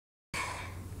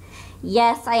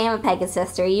Yes, I am a Pegasus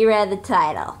sister. You read the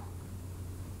title.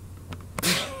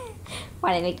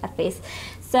 Why did I make that face?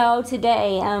 So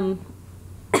today,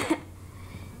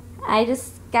 I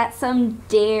just got some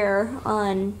dare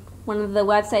on one of the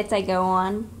websites I go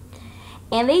on,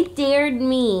 and they dared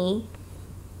me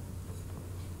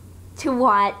to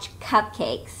watch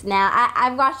Cupcakes. Now,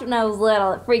 I've watched it when I was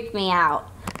little. It freaked me out.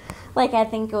 Like, I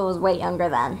think it was way younger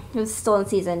then. It was still in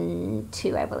season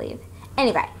 2, I believe.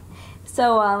 Anyway,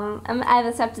 so I've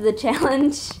accepted the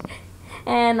challenge,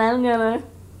 and I'm gonna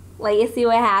let you see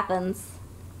what happens.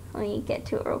 Let me get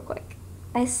to it real quick.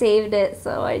 I saved it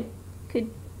so I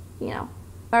could, you know.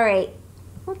 Alright.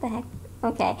 What the heck?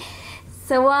 Okay.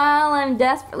 So while I'm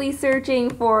desperately searching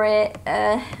for it,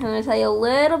 I'm going to tell you a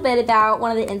little bit about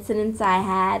one of the incidents I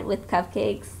had with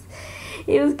Cupcakes.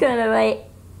 It was kind of like,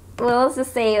 well, let's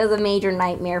just say it was a major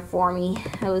nightmare for me.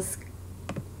 I was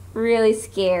really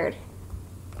scared.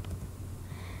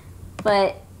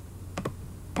 But,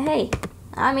 hey,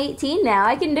 I'm 18 now.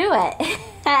 I can do it.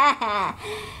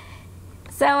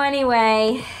 So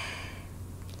anyway,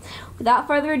 without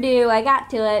further ado, I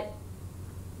got to it.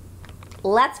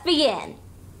 Let's begin.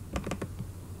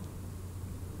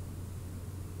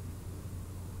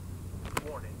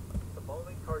 Warning. The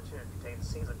following cartoon contains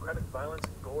scenes of graphic violence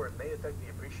and gore and may affect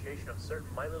the appreciation of certain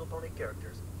My Little Pony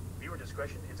characters. Viewer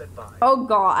discretion is advised. Oh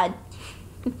God.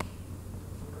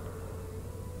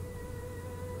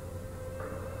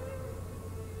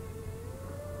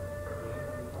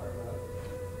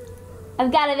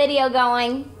 I've got a video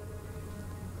going.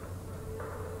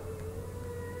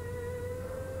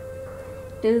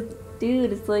 Dude,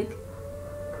 it's like...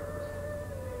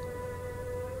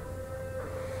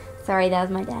 Sorry, that was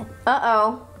my dad.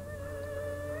 Uh-oh.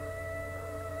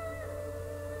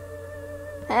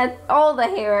 That's all the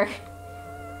hair.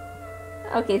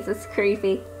 Okay, so it's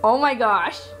creepy. Oh my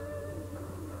gosh.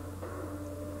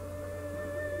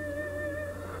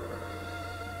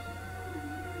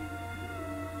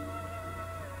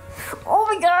 Oh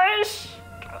my gosh.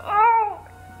 Oh.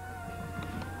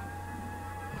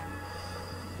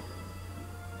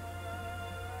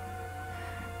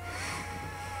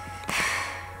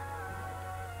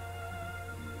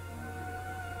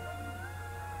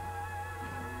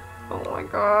 Oh my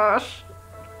gosh.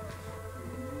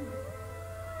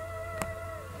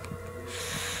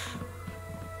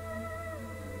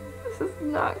 This is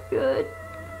not good.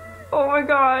 Oh my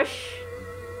gosh.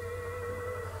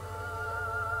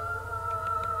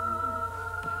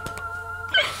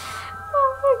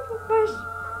 Oh my gosh.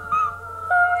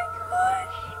 Oh my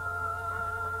gosh.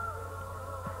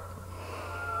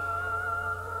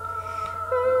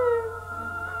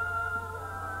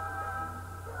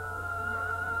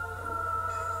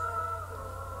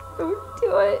 Don't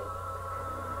do it.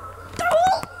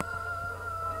 Don't.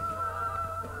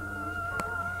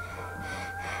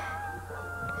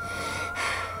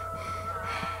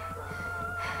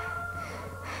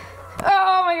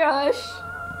 Oh my gosh.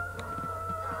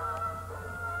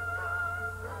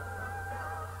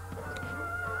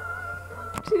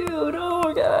 Dude, oh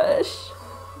my gosh.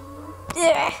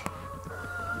 Yeah.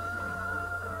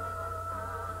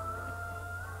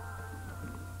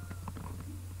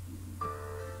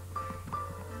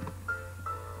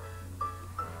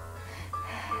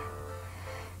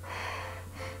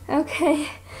 Okay.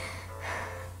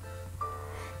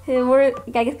 And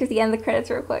I guess get the end of the credits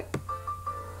real quick.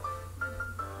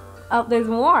 Oh, there's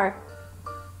more.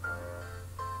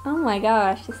 Oh my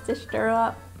gosh, just to stir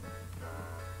up.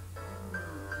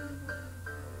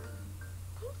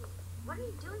 Pinkie, what are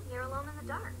you doing here alone in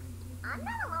the dark? I'm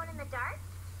not alone in the dark.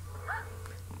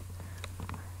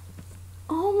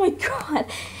 Oh my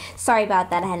god. Sorry about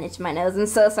that, I had an itch in my nose. I'm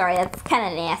so sorry, that's kind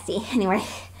of nasty. Anyway.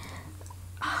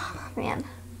 Oh man.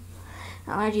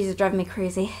 Allergies are driving me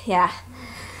crazy. Yeah.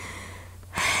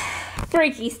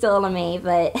 Freaky still to me,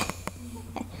 but...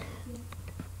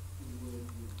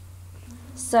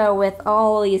 So with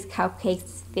all these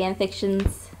Cupcakes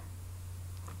fanfictions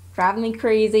driving me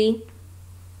crazy,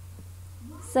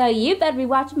 so you better be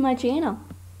watching my channel.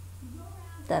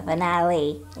 The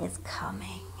finale is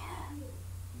coming.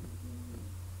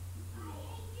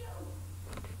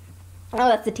 Oh,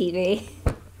 that's the TV.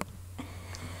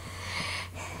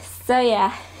 So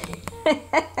yeah. It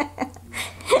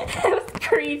was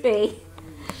creepy.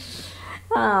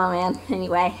 Oh man,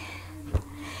 anyway.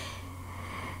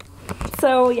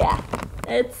 So yeah,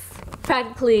 it's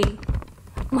practically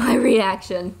my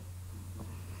reaction.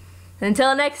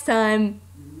 Until next time,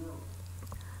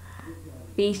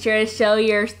 be sure to show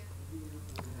your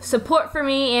support for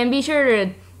me and be sure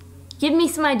to give me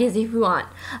some ideas if you want.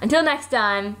 Until next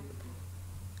time,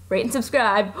 rate and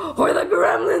subscribe, or the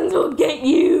gremlins will get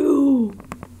you.